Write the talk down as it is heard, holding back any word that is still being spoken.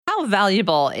How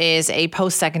valuable is a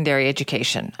post-secondary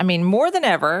education? I mean, more than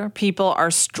ever, people are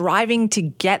striving to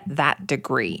get that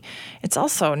degree. It's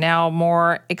also now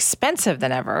more expensive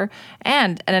than ever.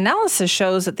 And an analysis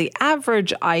shows that the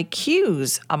average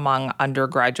IQs among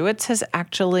undergraduates has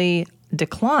actually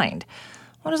declined.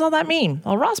 What does all that mean?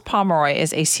 Well, Ross Pomeroy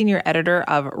is a senior editor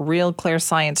of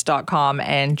RealClearScience.com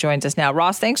and joins us now.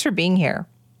 Ross, thanks for being here.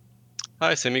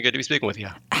 Hi, Simi. Good to be speaking with you.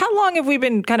 How long have we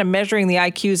been kind of measuring the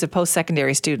IQs of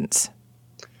post-secondary students?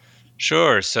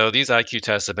 Sure. So these IQ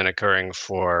tests have been occurring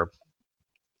for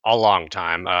a long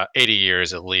time, 80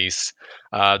 years at least.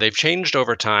 They've changed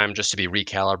over time just to be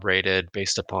recalibrated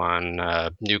based upon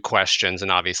new questions,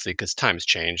 and obviously because times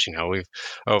change. We've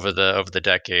over the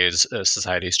decades,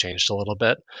 society's changed a little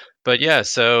bit. But yeah,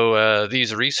 so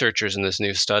these researchers in this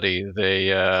new study,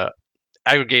 they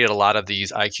aggregated a lot of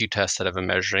these IQ tests that have been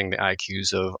measuring the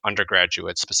IQs of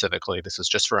undergraduates specifically. This is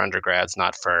just for undergrads,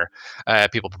 not for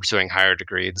people pursuing higher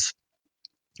degrees.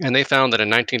 And they found that in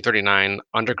 1939,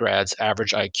 undergrads'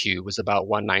 average IQ was about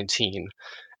 119.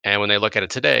 And when they look at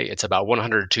it today, it's about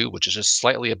 102, which is just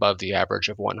slightly above the average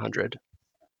of 100.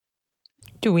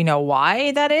 Do we know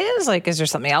why that is? Like, is there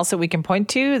something else that we can point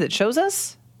to that shows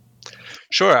us?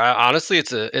 Sure. Honestly,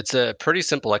 it's a pretty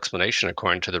simple explanation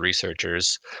according to the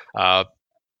researchers.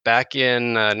 Back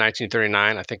in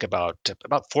 1939, I think about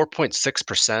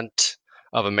 4.6%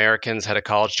 of Americans had a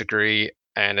college degree,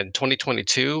 and in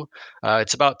 2022,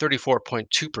 it's about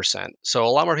 34.2%. So a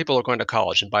lot more people are going to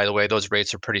college. And by the way, those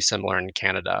rates are pretty similar in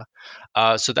Canada.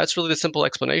 So that's really the simple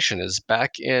explanation. Is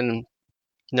back in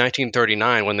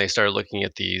 1939, when they started looking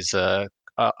at these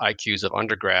IQs of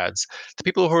undergrads, the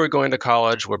people who were going to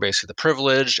college were basically the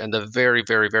privileged and the very,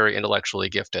 very, very intellectually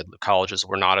gifted. Colleges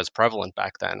were not as prevalent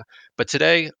back then. But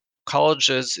today, college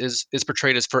is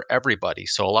portrayed as for everybody.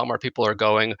 So a lot more people are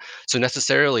going. So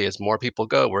necessarily, as more people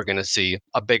go, we're going to see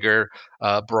a bigger,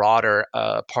 broader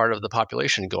part of the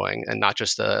population going, and not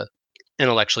just the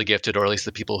intellectually gifted, or at least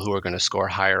the people who are going to score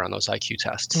higher on those IQ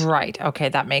tests. Right. Okay,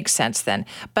 that makes sense then.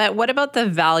 But what about the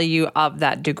value of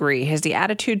that degree? Has the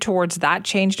attitude towards that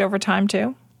changed over time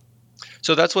too?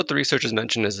 So that's what the researchers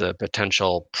mentioned as a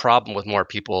potential problem with more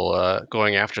people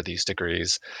going after these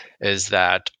degrees, is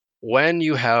that when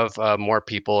you have more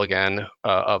people, again,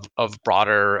 of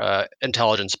broader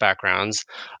intelligence backgrounds,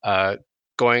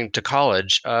 going to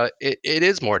college, it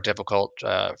is more difficult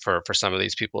for some of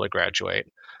these people to graduate.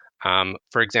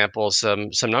 For example,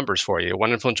 some numbers for you.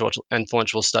 One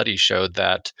influential study showed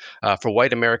that for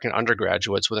white American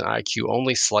undergraduates with an IQ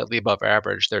only slightly above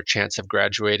average, their chance of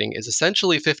graduating is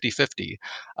essentially 50-50.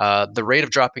 The rate of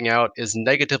dropping out is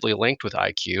negatively linked with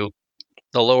IQ.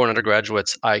 The lower an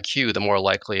undergraduate's IQ, the more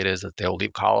likely it is that they'll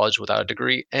leave college without a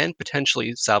degree and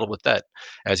potentially saddled with debt.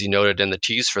 As you noted in the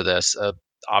tease for this,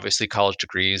 obviously college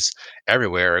degrees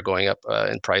everywhere are going up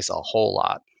in price a whole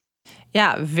lot.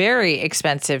 Yeah, very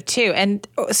expensive too. And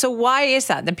so why is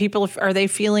that? The people, are they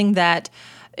feeling that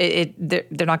they're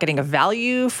not getting a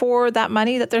value for that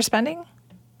money that they're spending?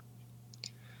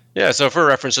 Yeah, so for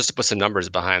reference, just to put some numbers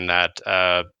behind that,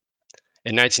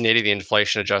 in 1980, the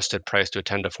inflation-adjusted price to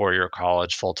attend a four-year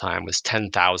college full-time was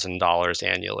 $10,000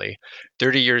 annually.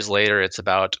 30 years later, it's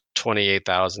about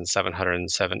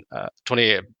 28,707,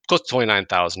 28, close to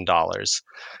 $29,000.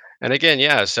 And again,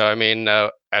 yeah, so I mean,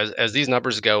 as these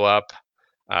numbers go up,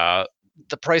 uh,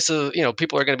 the price of,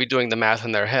 people are going to be doing the math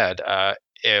in their head.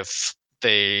 If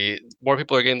more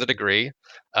people are getting the degree,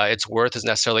 its worth is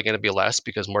necessarily going to be less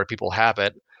because more people have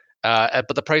it.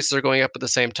 But the prices are going up at the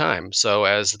same time. So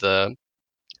as the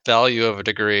value of a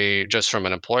degree, just from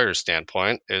an employer's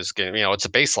standpoint, is getting, it's a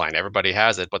baseline. Everybody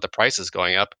has it, but the price is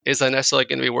going up. Is that necessarily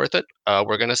going to be worth it?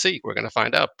 We're going to see. We're going to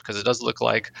find out, because it does look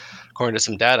like, according to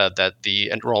some data, that the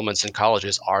enrollments in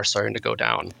colleges are starting to go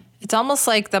down. It's almost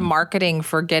like the marketing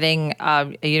for getting a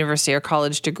university or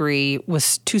college degree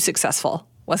was too successful,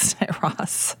 wasn't it,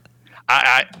 Ross?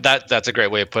 That's a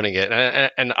great way of putting it,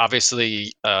 and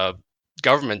obviously,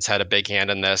 governments had a big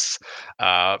hand in this.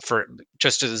 For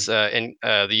just as in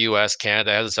the U.S.,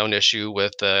 Canada has its own issue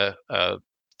with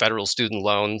federal student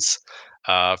loans.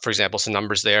 For example, some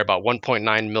numbers there: about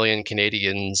 1.9 million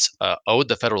Canadians owed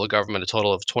the federal government a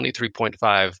total of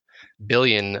 23.5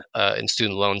 billion in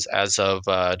student loans as of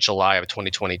July of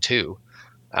 2022.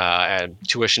 And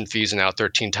tuition fees are now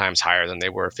 13 times higher than they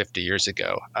were 50 years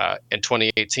ago. In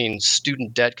 2018,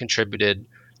 student debt contributed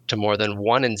to more than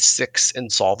 1 in 6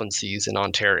 insolvencies in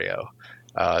Ontario.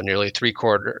 Nearly three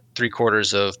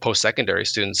quarters of post-secondary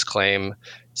students claim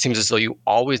it seems as though you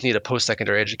always need a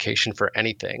post-secondary education for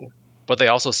anything. But they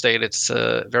also state it's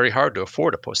very hard to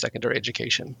afford a post-secondary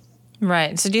education.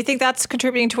 Right. So do you think that's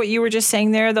contributing to what you were just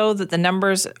saying there, though, that the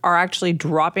numbers are actually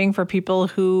dropping for people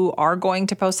who are going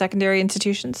to post-secondary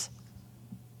institutions?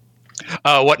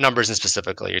 What numbers in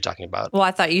specifically are you talking about? Well,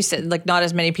 I thought you said like not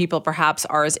as many people perhaps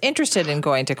are as interested in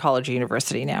going to college or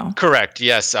university now. Correct.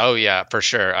 Yes. Oh, yeah, for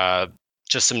sure.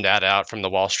 Just some data out from the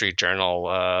Wall Street Journal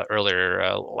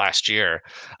earlier last year.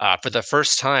 For the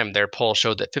first time, their poll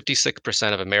showed that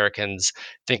 56% of Americans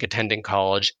think attending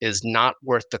college is not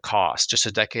worth the cost. Just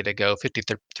a decade ago,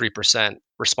 53%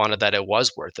 responded that it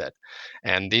was worth it.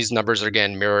 And these numbers are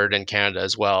again mirrored in Canada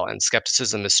as well. And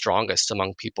skepticism is strongest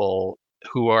among people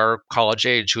who are college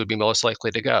age who would be most likely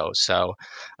to go. So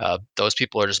those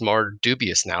people are just more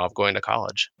dubious now of going to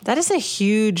college. That is a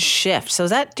huge shift. So is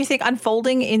that, do you think,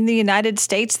 unfolding in the United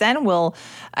States then? Will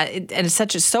and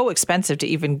it's so expensive to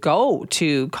even go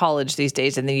to college these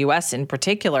days in the U.S. in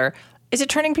particular. Is it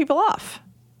turning people off?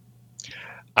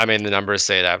 I mean, the numbers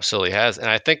say it absolutely has, and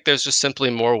I think there's just simply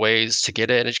more ways to get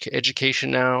an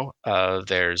education now.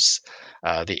 There's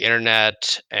the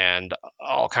internet and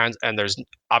all kinds, and there's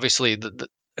obviously the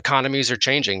economies are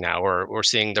changing now. We're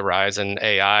seeing the rise in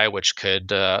AI, which could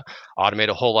automate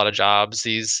a whole lot of jobs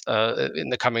these in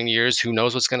the coming years. Who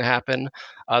knows what's going to happen?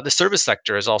 The service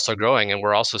sector is also growing, and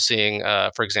we're also seeing,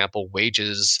 for example,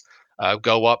 wages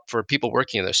go up for people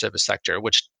working in the service sector,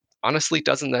 which honestly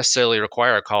doesn't necessarily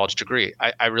require a college degree.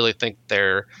 I really think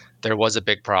there was a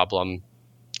big problem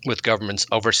with governments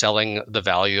overselling the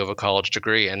value of a college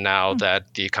degree. And now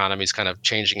that the economy is kind of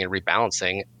changing and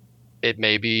rebalancing, it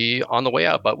may be on the way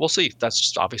out, but we'll see. That's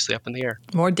just obviously up in the air.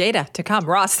 More data to come.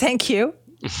 Ross, thank you.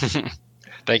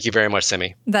 Thank you very much,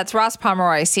 Simi. That's Ross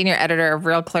Pomeroy, senior editor of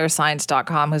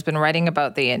RealClearScience.com, who's been writing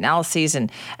about the analyses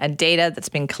and data that's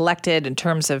been collected in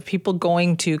terms of people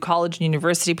going to college and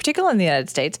university, particularly in the United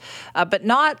States, but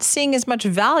not seeing as much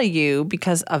value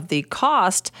because of the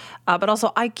cost, but also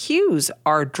IQs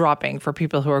are dropping for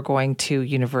people who are going to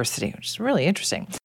university, which is really interesting.